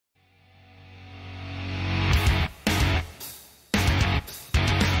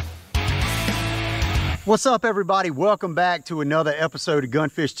What's up, everybody? Welcome back to another episode of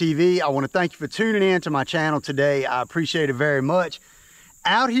Gunfish TV. I want to thank you for tuning in to my channel today. I appreciate it very much.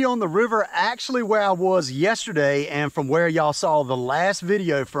 Out here on the river, actually where I was yesterday and from where y'all saw the last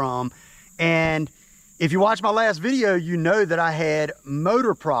video from. And if you watched my last video, you know that I had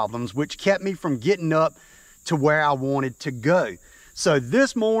motor problems, which kept me from getting up to where I wanted to go. So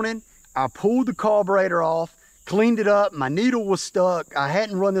this morning, I pulled the carburetor off, cleaned it up. My needle was stuck. I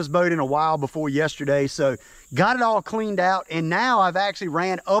hadn't run this boat in a while before yesterday, so got it all cleaned out. And now I've actually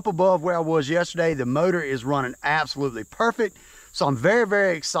ran up above where I was yesterday. The motor is running absolutely perfect. So I'm very,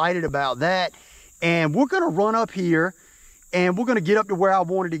 very excited about that. And we're gonna run up here and we're gonna get up to where I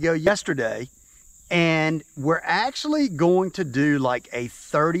wanted to go yesterday. And we're actually going to do like a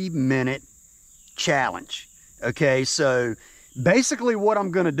 30-minute challenge. Okay, so basically what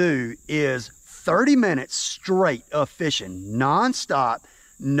I'm gonna do is 30 minutes straight of fishing, non-stop,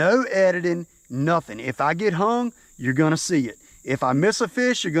 no editing, nothing. If I get hung, you're gonna see it. If I miss a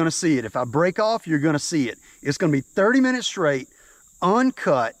fish, you're gonna see it. If I break off, you're gonna see it. It's gonna be 30 minutes straight,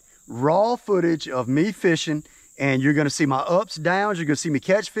 uncut, raw footage of me fishing, and you're gonna see my ups, downs, you're gonna see me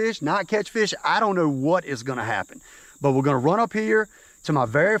catch fish, not catch fish. I don't know what is gonna happen, but we're gonna run up here to my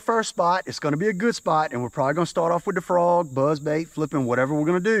very first spot. It's gonna be a good spot, and we're probably gonna start off with the frog, buzz bait, flipping, whatever we're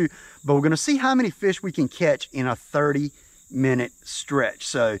gonna do, but we're gonna see how many fish we can catch in a 30-minute stretch.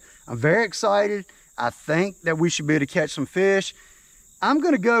 So I'm very excited. I think that we should be able to catch some fish. I'm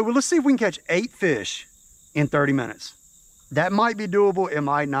gonna go, well, let's see if we can catch 8 fish in 30 minutes. That might be doable, it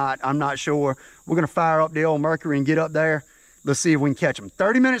might not, I'm not sure. We're gonna fire up the old Mercury and get up there. Let's see if we can catch them.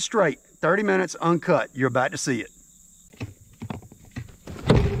 30 minutes straight, 30 minutes uncut. You're about to see it.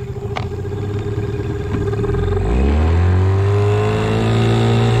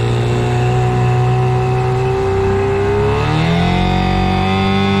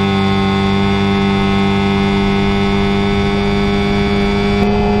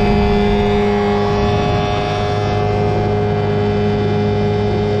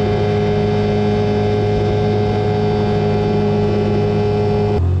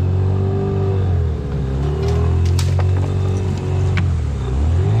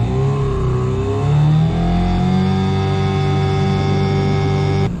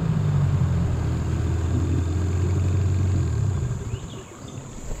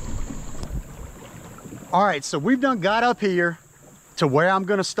 All right, so we've done got up here to where I'm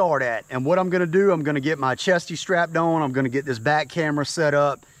gonna start at. And what I'm gonna do, I'm gonna get my chesty strapped on, I'm gonna get this back camera set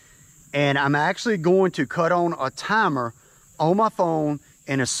up, and I'm actually going to cut on a timer on my phone.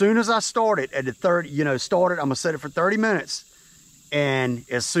 And as soon as I start it at the 30, start it, I'm gonna set it for 30 minutes. And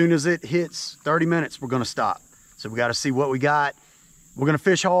as soon as it hits 30 minutes, we're gonna stop. So we gotta see what we got. We're gonna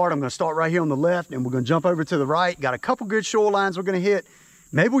fish hard. I'm gonna start right here on the left and we're gonna jump over to the right. Got a couple good shorelines we're gonna hit.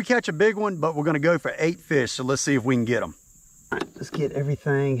 Maybe we catch a big one, but we're gonna go for 8 fish, so let's see if we can get them. All right, let's get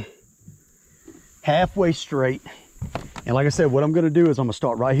everything halfway straight. And like I said, what I'm gonna do is I'm gonna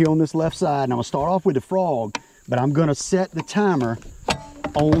start right here on this left side, and I'm gonna start off with the frog, but I'm gonna set the timer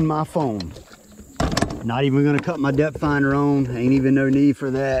on my phone. Not even gonna cut my depth finder on, ain't even no need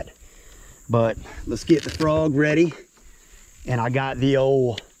for that. But let's get the frog ready. And I got the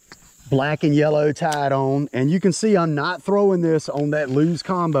old black and yellow tied on, and you can see I'm not throwing this on that loose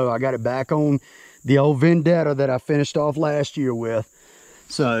combo. I got it back on the old Vendetta that I finished off last year with.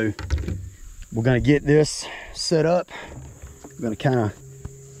 So we're gonna get this set up. I'm gonna kind of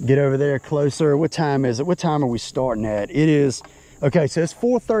get over there closer. What time is it? What time are we starting at? It is, okay, so it's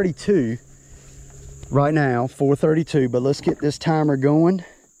 4:32 right now, 4:32, but let's get this timer going.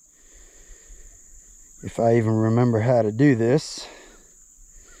 If I even remember how to do this.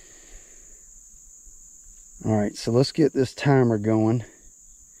 All right, so let's get this timer going.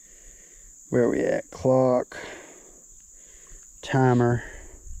 Where are we at? Clock, timer,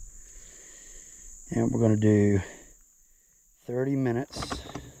 and we're gonna do 30 minutes.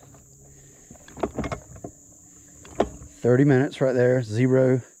 30 minutes right there,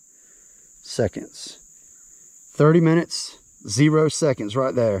 0 seconds. 30 minutes, 0 seconds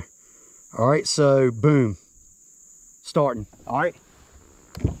right there. All right, so boom, starting. All right,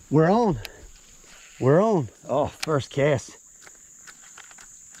 we're on. We're on. Oh, first cast.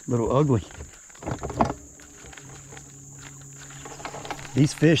 A little ugly.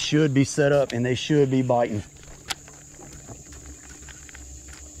 These fish should be set up and they should be biting.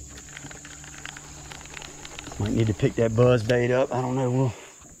 Might need to pick that buzz bait up. I don't know.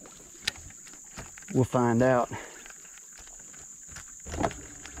 We'll find out.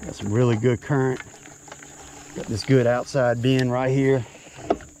 Got some really good current. Got this good outside bend right here.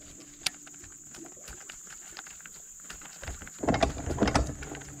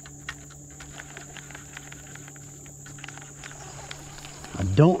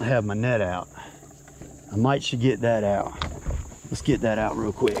 don't have my net out. I might should get that out. Let's get that out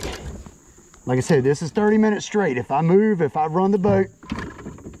real quick. Like I said, this is 30 minutes straight. If I move, if I run the boat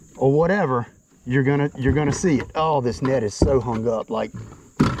or whatever, you're gonna see it. Oh, this net is so hung up, like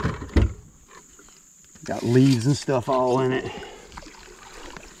got leaves and stuff all in it.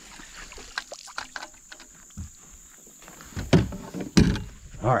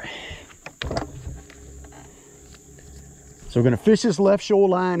 All right. So we're gonna fish this left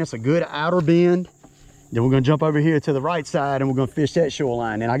shoreline. It's a good outer bend. Then we're gonna jump over here to the right side and we're gonna fish that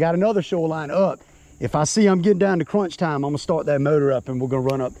shoreline. And I got another shoreline up. If I see I'm getting down to crunch time, I'm gonna start that motor up and we're gonna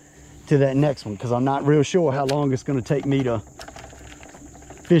run up to that next one, because I'm not real sure how long it's gonna take me to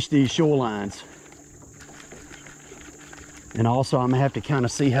fish these shorelines. And also I'm gonna have to kind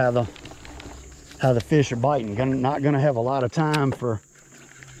of see how the fish are biting. Not gonna have a lot of time for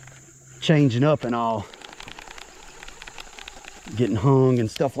changing up and all. Getting hung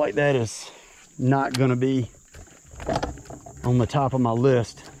and stuff like that is not gonna be on the top of my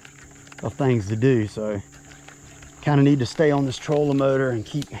list of things to do. So kind of need to stay on this trolling motor and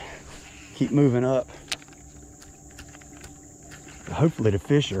keep moving up. Hopefully the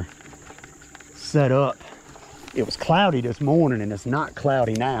fish are set up. It was cloudy this morning and it's not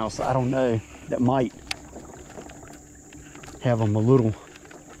cloudy now, so I don't know. That might have them a little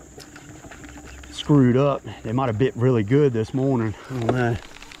screwed up. They might have bit really good this morning. I don't know.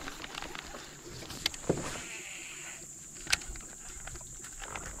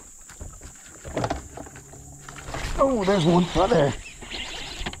 Oh, there's one right there.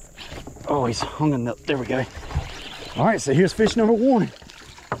 Oh, he's hung in the, there we go. All right, so here's fish number one.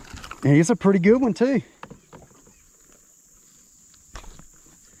 And it's a pretty good one too.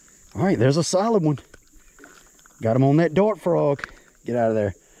 All right, there's a solid one. Got him on that dart frog. Get out of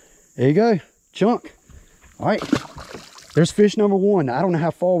there. There you go, chunk. All right, there's fish number one. I don't know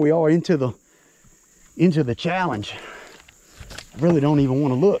how far we are into the challenge. I really don't even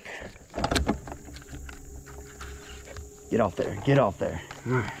want to look. Get off there, get off there.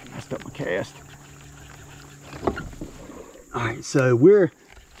 All right, messed up my cast. All right, so we're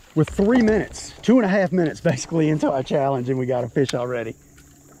 3 minutes, 2.5 minutes basically into our challenge and we got a fish already.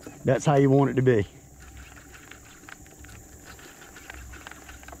 That's how you want it to be.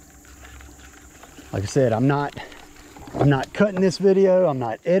 Like I said, I'm not cutting this video, I'm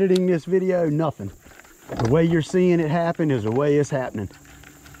not editing this video, nothing. The way you're seeing it happen is the way it's happening.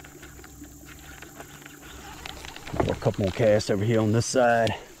 A couple more casts over here on this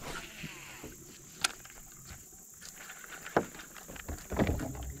side.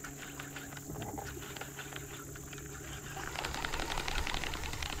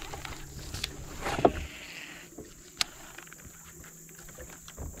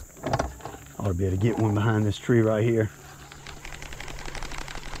 Ought to be able to get one behind this tree right here.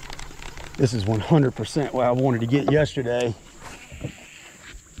 This is 100% what I wanted to get yesterday.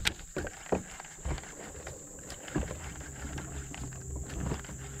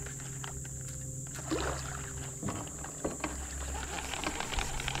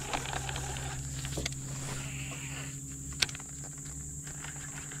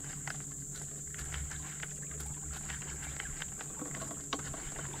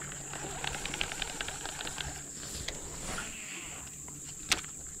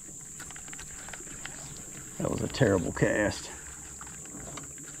 That was a terrible cast.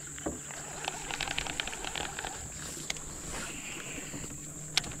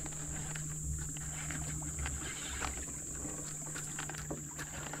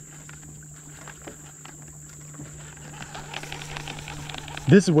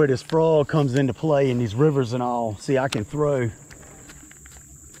 This is where this frog comes into play in these rivers and all. See, I can throw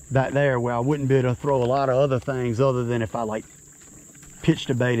back there where I wouldn't be able to throw a lot of other things other than if I like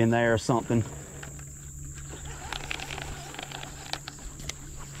pitched a bait in there or something.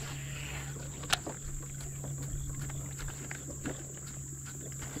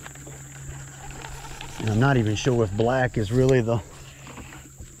 And I'm not even sure if black is really the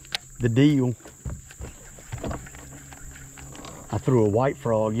deal. I threw a white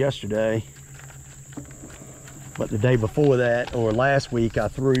frog yesterday, but the day before that, or last week, I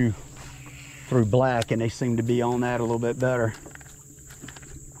threw black and they seem to be on that a little bit better.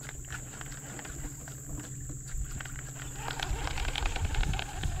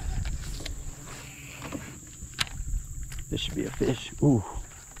 This should be a fish. Ooh.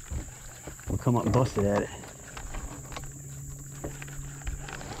 We'll come up and busted at it.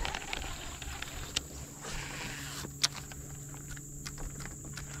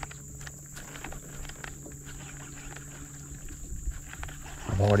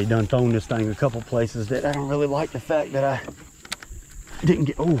 I've already done thrown this thing a couple places that I don't really like the fact that Didn't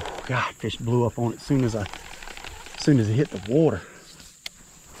get, oh God, fish blew up on it as soon as it hit the water.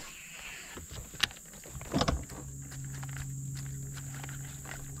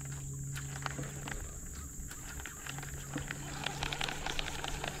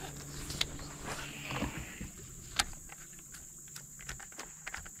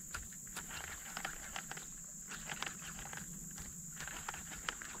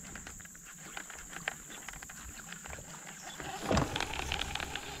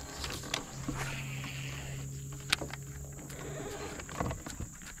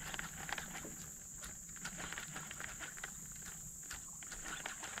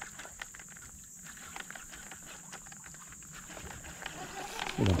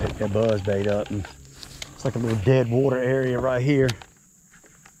 We're gonna pick that buzz bait up, and it's like a little dead water area right here.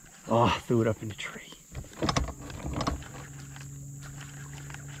 Oh, I threw it up in the tree.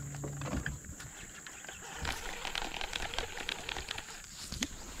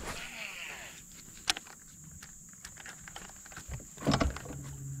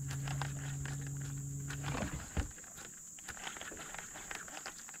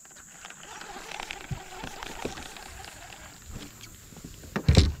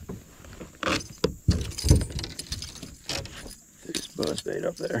 Buzz bait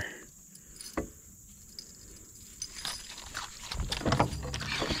up there.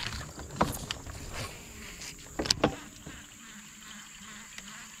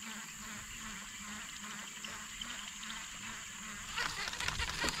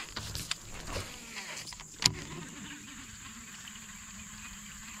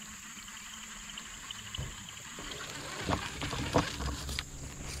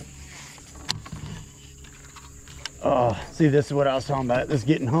 Oh, see, this is what I was talking about, this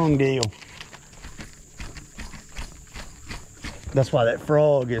getting hung deal. That's why that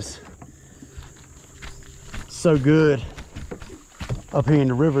frog is so good up here in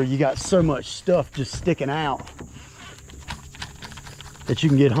the river. You got so much stuff just sticking out that you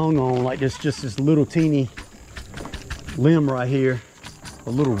can get hung on, like this, just this little teeny limb right here.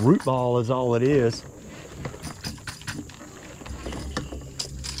 A little root ball is all it is.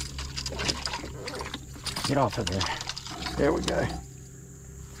 Get off of there. There we go.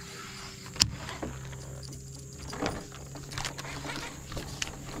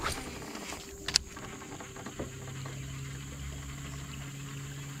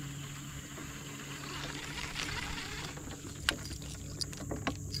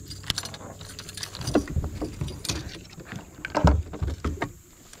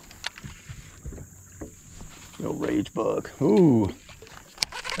 Little rage bug. Ooh,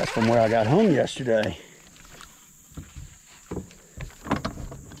 that's from where I got hung yesterday.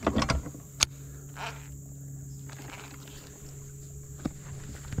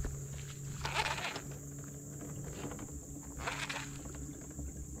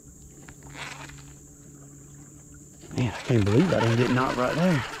 Man, I can't believe I didn't get knocked right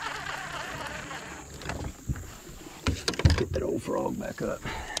there. Get that old frog back up.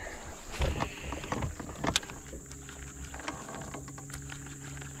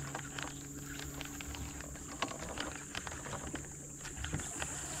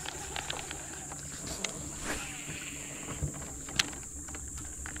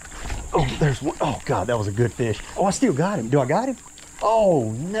 Oh, there's one. Oh God, that was a good fish. Oh, I still got him. Do I got him?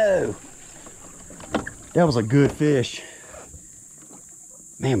 Oh no. That was a good fish.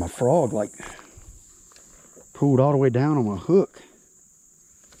 Man, my frog like pulled all the way down on my hook.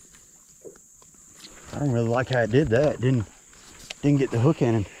 I don't really like how it did that. Didn't get the hook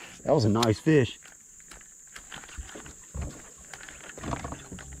in him. That was a nice fish.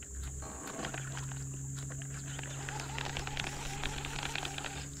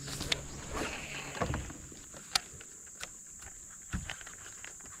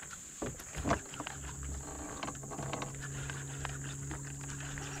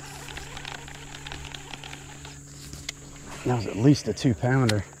 That was at least a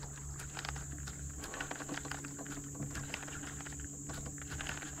 2-pounder.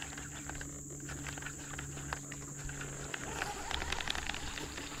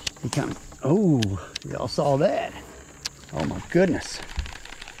 He come. Oh, y'all saw that. Oh my goodness.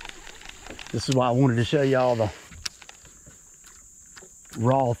 This is why I wanted to show y'all the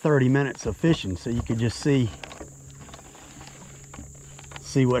raw 30 minutes of fishing, so you could just see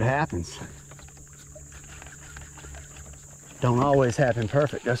what happens. Don't always happen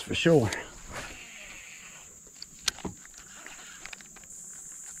perfect, that's for sure.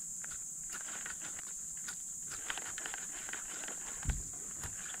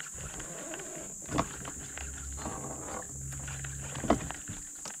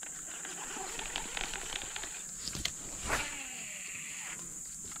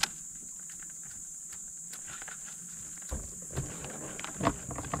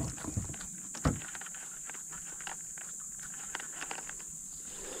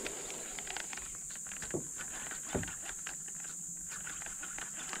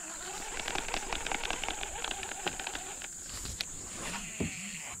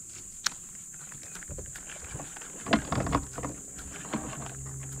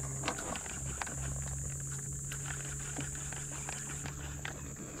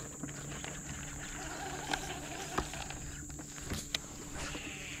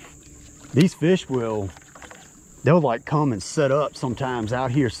 These fish they'll like come and set up sometimes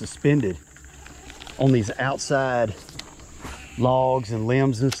out here suspended on these outside logs and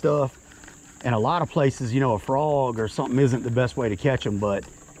limbs and stuff. And a lot of places, you know, a frog or something isn't the best way to catch them, but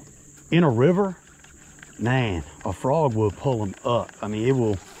in a river, man, a frog will pull them up. I mean, it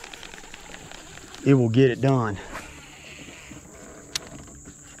will get it done.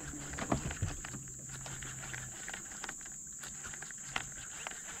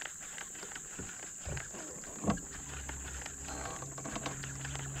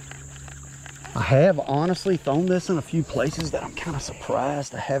 I have honestly thrown this in a few places that I'm kind of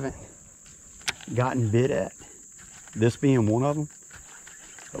surprised I haven't gotten bit at, this being one of them.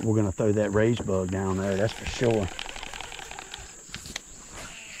 But we're gonna throw that rage bug down there, that's for sure.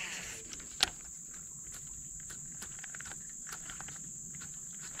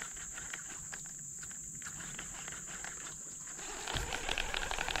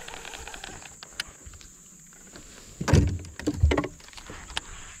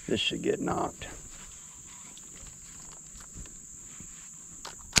 This should get knocked.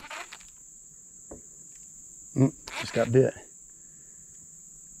 Just got bit.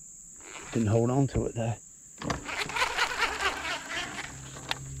 Didn't hold on to it though.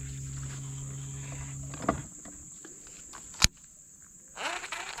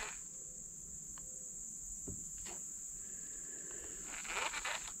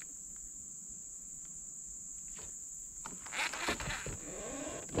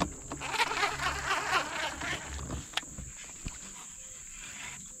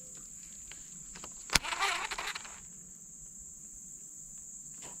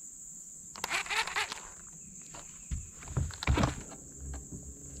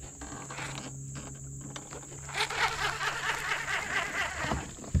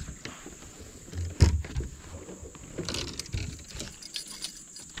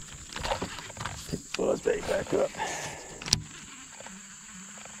 Buzzbait back up.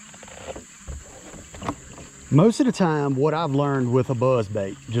 Most of the time, what I've learned with a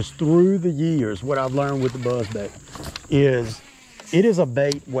buzzbait, just through the years, what I've learned with the buzzbait is it is a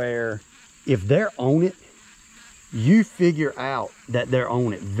bait where if they're on it, you figure out that they're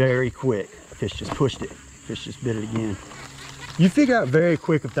on it very quick. Fish just pushed it. Fish just bit it again. You figure out very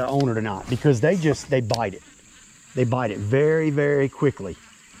quick if they're on it or not, because they bite it. They bite it very, very quickly.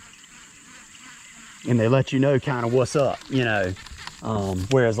 And they let you know kind of what's up, you know.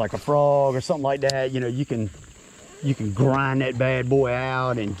 Whereas like a frog or something like that, you know, you can grind that bad boy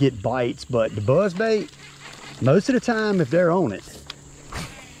out and get bites. But the buzzbait, most of the time, if they're on it,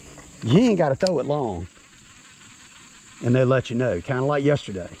 you ain't got to throw it long. And they let you know, kind of like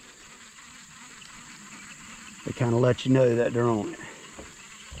yesterday. They kind of let you know that they're on it.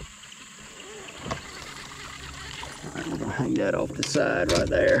 All right, we're gonna hang that off the side right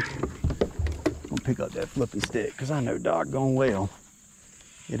there. I'm gonna pick up that flippy stick because I know doggone well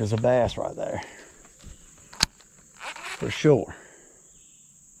it is a bass right there for sure.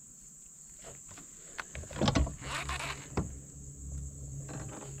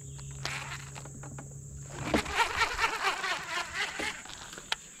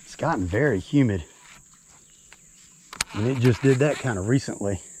 It's gotten very humid, and it just did that kind of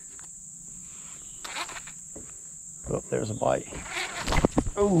recently. Oh, there's a bite.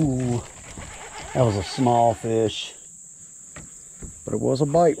 Oh, that was a small fish, but it was a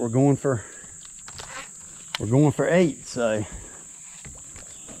bite. We're going for 8, so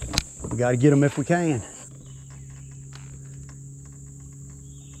we got to get them if we can.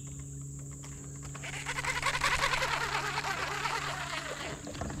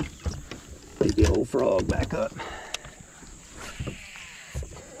 Pick the old frog back up.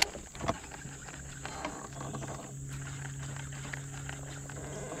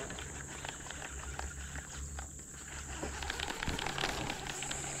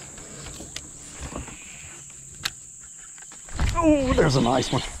 Oh, there's a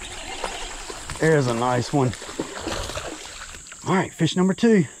nice one. There's a nice one. All right, fish number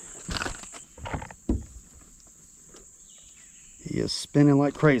 2. He is spinning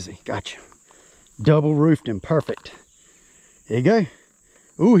like crazy. Gotcha. Double roofed him, perfect. There you go.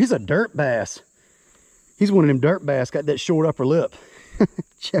 Ooh, he's a dirt bass. He's one of them dirt bass, got that short upper lip.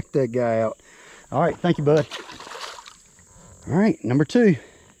 Check that guy out. All right, thank you, bud. All right, number 2.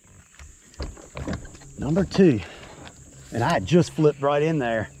 Number 2. And I had just flipped right in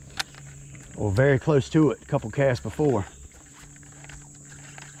there, or very close to it, a couple casts before.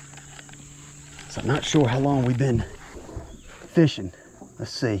 So I'm not sure how long we've been fishing.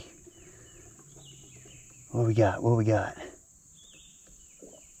 Let's see. What we got? What we got?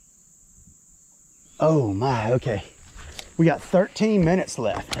 Oh my, okay. We got 13 minutes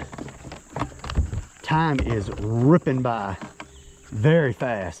left. time is ripping by very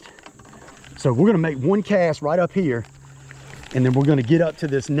fast. So we're gonna make one cast right up here, and then we're gonna get up to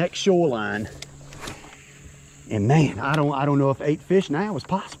this next shoreline. And man, I don't know if 8 fish now is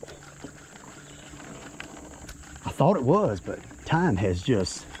possible. I thought it was, but time has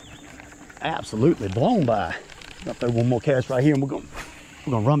just absolutely blown by. I'll throw one more cast right here, and we're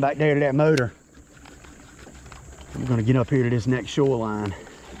gonna run back there to that motor. We're gonna get up here to this next shoreline.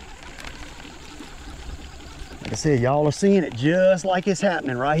 Like I said, y'all are seeing it just like it's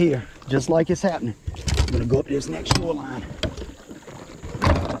happening right here. Just like it's happening. I'm gonna go up to this next shoreline.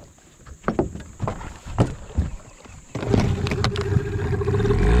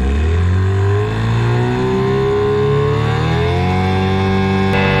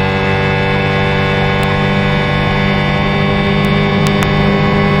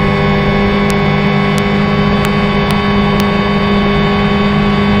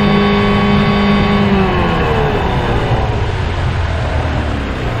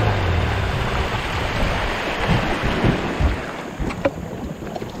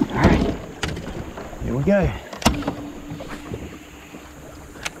 Go.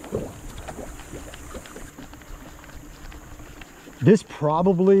 This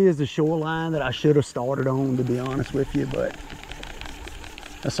probably is the shoreline that I should have started on, to be honest with you, but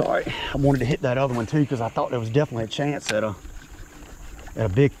that's all right. I wanted to hit that other one too because I thought there was definitely a chance at a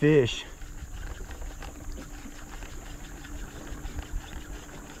big fish.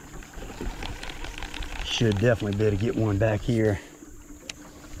 Should definitely be able to get one back here,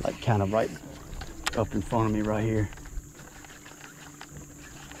 like kind of right up in front of me right here.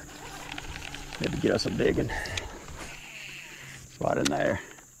 Maybe get us a big one right in there.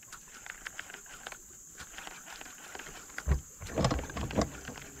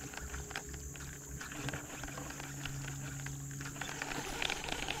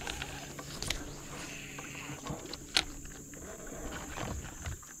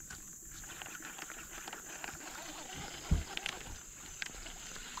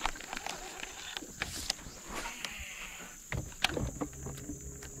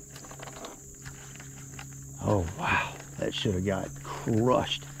 Oh wow, that should have got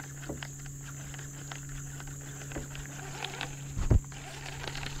crushed.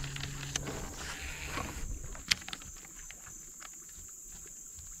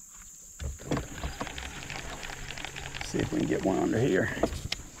 See if we can get one under here.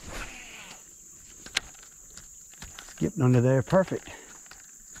 Skipped under there, perfect.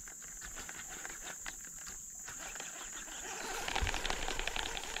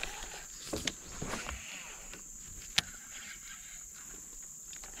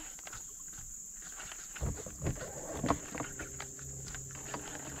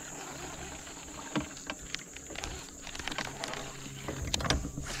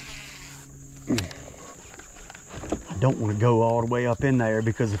 Don't want to go all the way up in there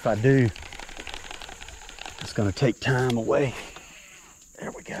because if I do, it's going to take time away.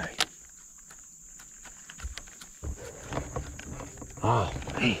 There we go. Oh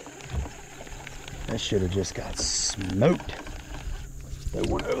man, that should have just got smoked. They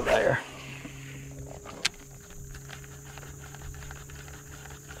went over there.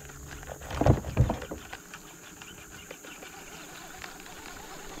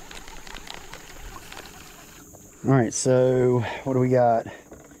 All right, so what do we got?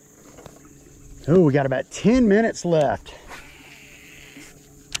 Oh, we got about 10 minutes left.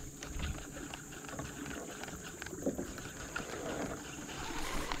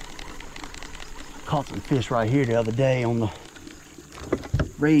 Caught some fish right here the other day on the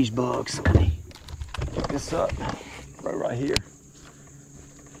rage bugs. Let me pick this up, right here.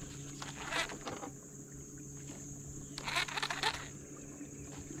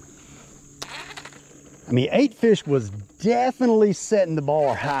 I mean, 8 fish was definitely setting the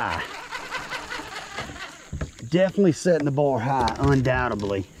bar high. Definitely setting the bar high,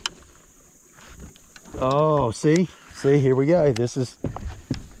 undoubtedly. Oh, see, here we go. This is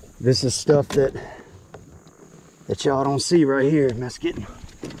stuff that y'all don't see right here. That's getting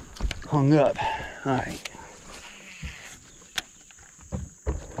hung up. All right.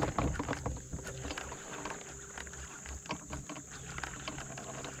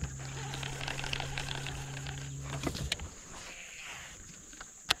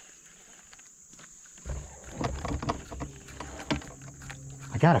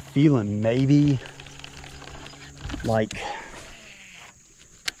 I got a feeling maybe like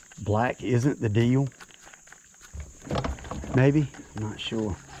black isn't the deal. Maybe, I'm not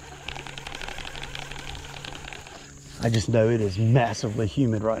sure. I just know it is massively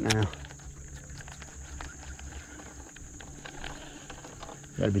humid right now.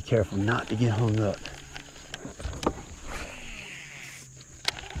 Gotta be careful not to get hung up.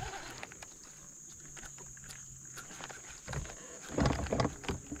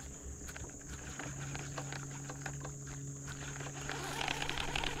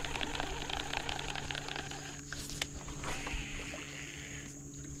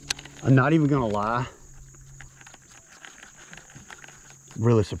 I'm not even gonna lie.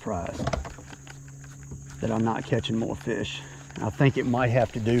 Really surprised that I'm not catching more fish. I think it might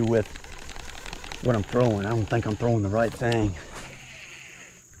have to do with what I'm throwing. I don't think I'm throwing the right thing.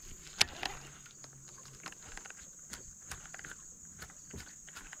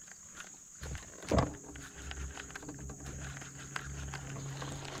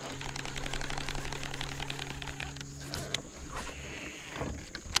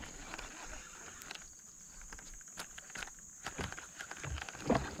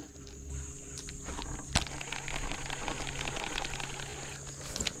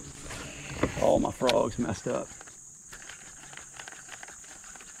 Oh, my frog's messed up.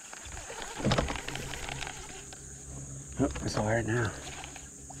 Oh, it's all right now.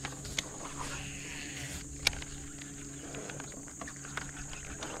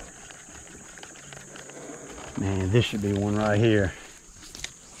 Man, this should be one right here.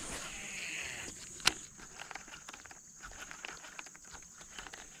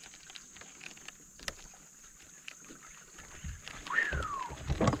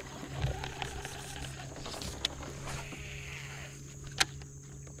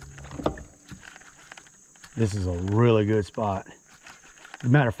 This is a really good spot. As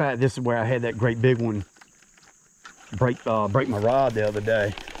a matter of fact, this is where I had that great big one break my rod the other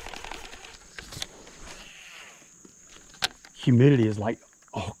day. Humidity is like,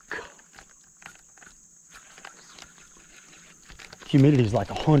 oh God. Humidity is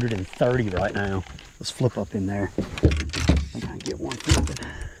like 130 right now. Let's flip up in there. I think I can get one flipping.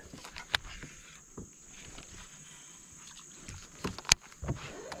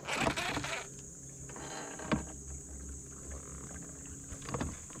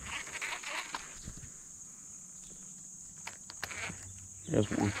 There's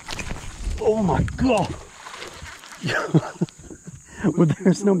one. Oh my God. Well,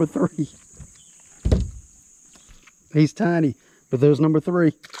 there's number 3. He's tiny, but there's number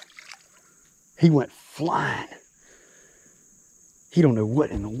 3. He went flying. He don't know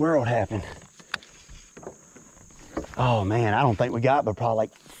what in the world happened. Oh man, I don't think we got but probably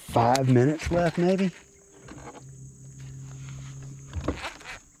like 5 minutes left maybe.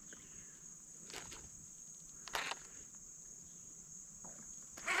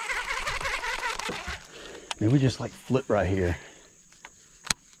 Maybe we just like flip right here.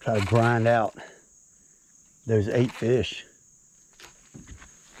 Try to grind out those 8 fish.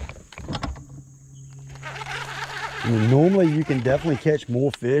 I mean, normally you can definitely catch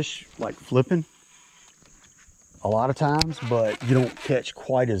more fish like flipping a lot of times, but you don't catch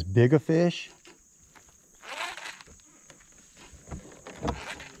quite as big a fish.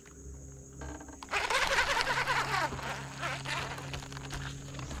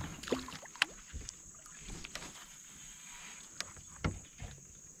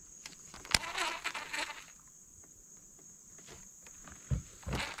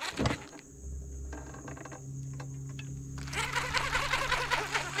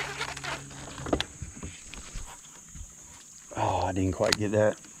 I didn't quite get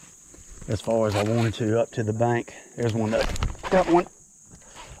that as far as I wanted to up to the bank. There's one that one.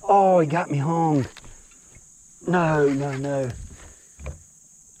 Oh, he got me hung. No, no, no.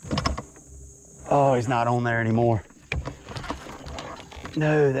 Oh, he's not on there anymore.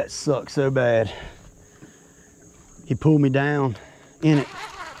 No, that sucks so bad. He pulled me down in it.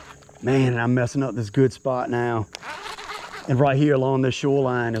 Man, I'm messing up this good spot now. And right here along this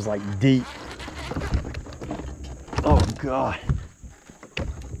shoreline is like deep. Oh God.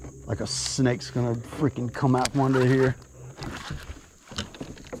 Like a snake's gonna freaking come out from under here.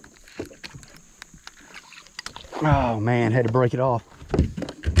 Oh man, had to break it off.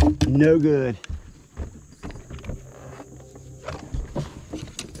 No good.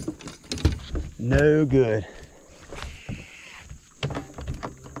 No good.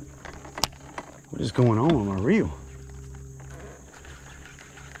 What is going on with my reel?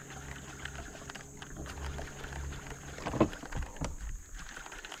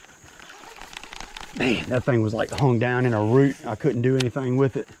 Man, that thing was like hung down in a root. I couldn't do anything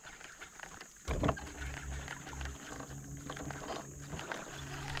with it.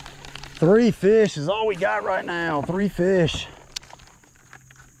 Three fish is all we got right now. 3 fish.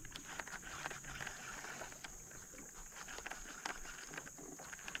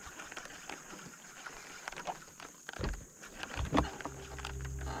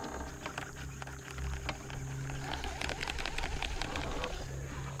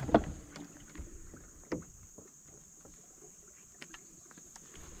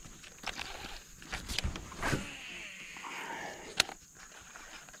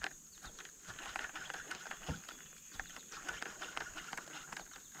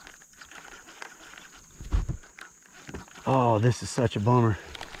 Oh, this is such a bummer.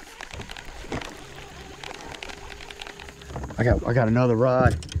 I got another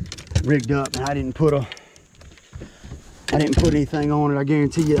rod rigged up, and I didn't put anything on it. I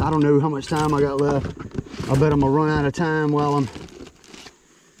guarantee you, I don't know how much time I got left. I bet I'm gonna run out of time while I'm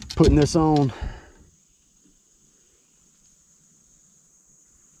putting this on.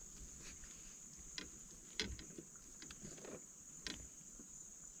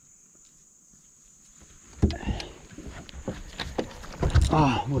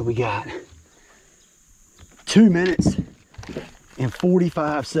 Oh, what do we got? 2 minutes and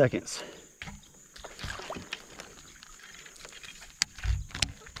 45 seconds.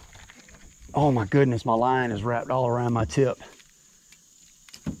 Oh my goodness, my line is wrapped all around my tip.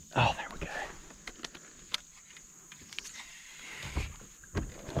 Oh, there we go.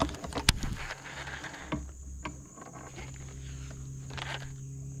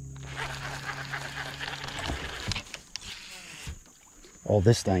 Oh,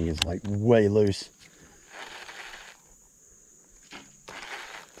 this thing is like way loose.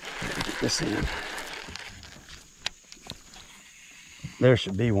 Get this in. There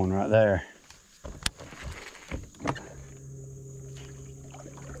should be one right there.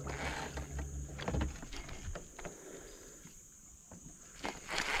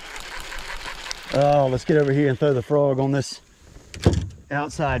 Oh, let's get over here and throw the frog on this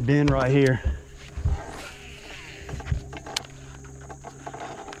outside bin right here.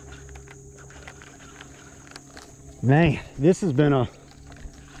 Man, this has been a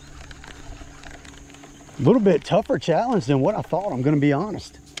little bit tougher challenge than what I thought, I'm gonna be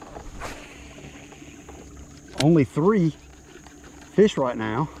honest. Only 3 fish right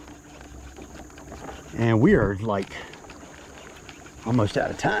now, and we are like almost out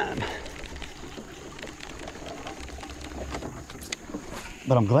of time.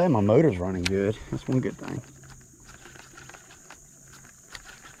 But I'm glad my motor's running good. That's one good thing.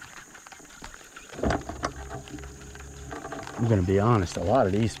 I'm gonna be honest, a lot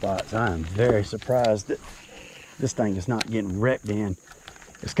of these spots, I am very surprised that this thing is not getting wrecked in.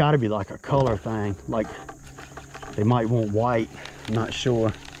 It's gotta be like a color thing, like they might want white, I'm not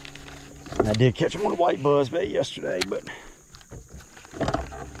sure. I did catch them on a white buzzbait yesterday, but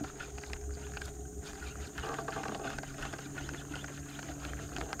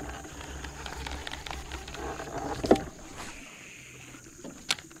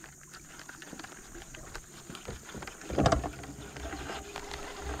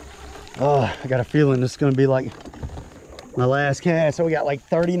oh, I got a feeling this is going to be like my last cast. So we got like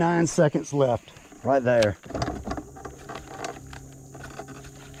 39 seconds left right there.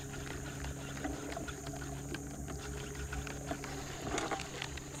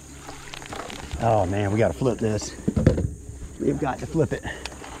 Oh man, we got to flip this. We've got to flip it.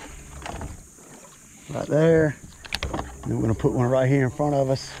 Right there. And we're going to put one right here in front of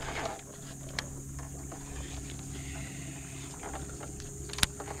us.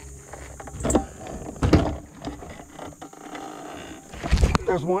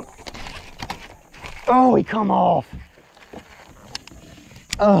 There's one. Oh, he come off.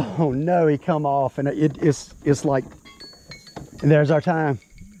 Oh no, he come off, and it's like, and there's our time.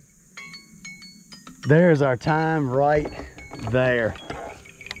 There's our time right there.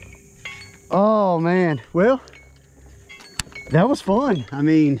 Oh man, well, that was fun. I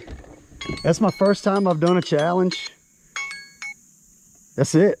mean, that's my first time I've done a challenge.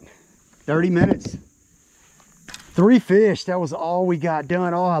 That's it, 30 minutes. 3 fish, that was all we got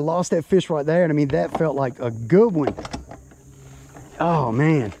done. Oh, I lost that fish right there, and I mean, that felt like a good one. Oh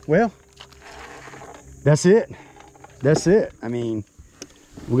man, well, that's it. That's it. I mean,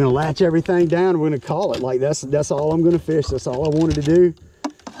 we're gonna latch everything down, we're gonna call it. Like that's all I'm gonna fish. That's all I wanted to do,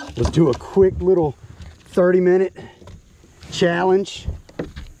 was do a quick little 30-minute challenge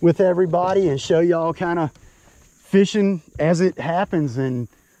with everybody and show y'all kind of fishing as it happens and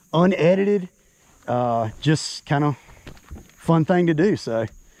unedited. Just kind of fun thing to do. So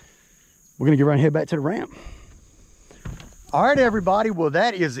we're gonna get right and head back to the ramp. All right, everybody, well,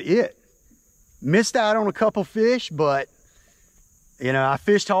 that is it. Missed out on a couple fish, but you know, I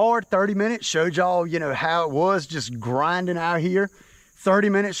fished hard, 30 minutes, showed y'all, you know, how it was just grinding out here 30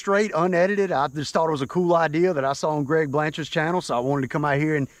 minutes straight, unedited. I just thought it was a cool idea that I saw on Greg Blanchard's channel, so I wanted to come out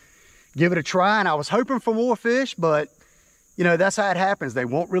here and give it a try. And I was hoping for more fish, but you know, that's how it happens. They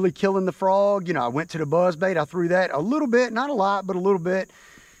weren't really killing the frog. You know, I went to the buzzbait, I threw that a little bit, not a lot, but a little bit.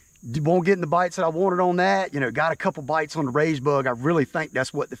 Won't get in the bites that I wanted on that. You know, got a couple bites on the raised bug. I really think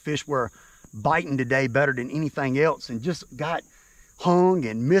that's what the fish were biting today better than anything else, and just got hung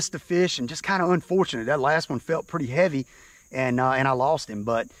and missed the fish, and just kind of unfortunate. That last one felt pretty heavy, and I lost him.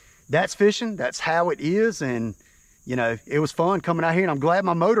 But that's fishing. That's how it is. And you know, it was fun coming out here, and I'm glad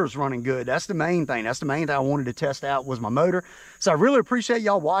my motor's running good. That's the main thing. That's the main thing I wanted to test out was my motor. So I really appreciate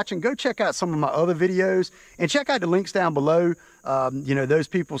y'all watching. Go check out some of my other videos and check out the links down below. You know, those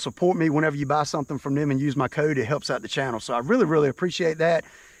people support me whenever you buy something from them and use my code. It helps out the channel. So I really, really appreciate that.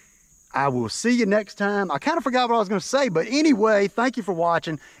 I will see you next time. I kind of forgot what I was going to say, but anyway, thank you for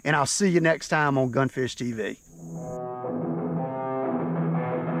watching, and I'll see you next time on Gunfish TV.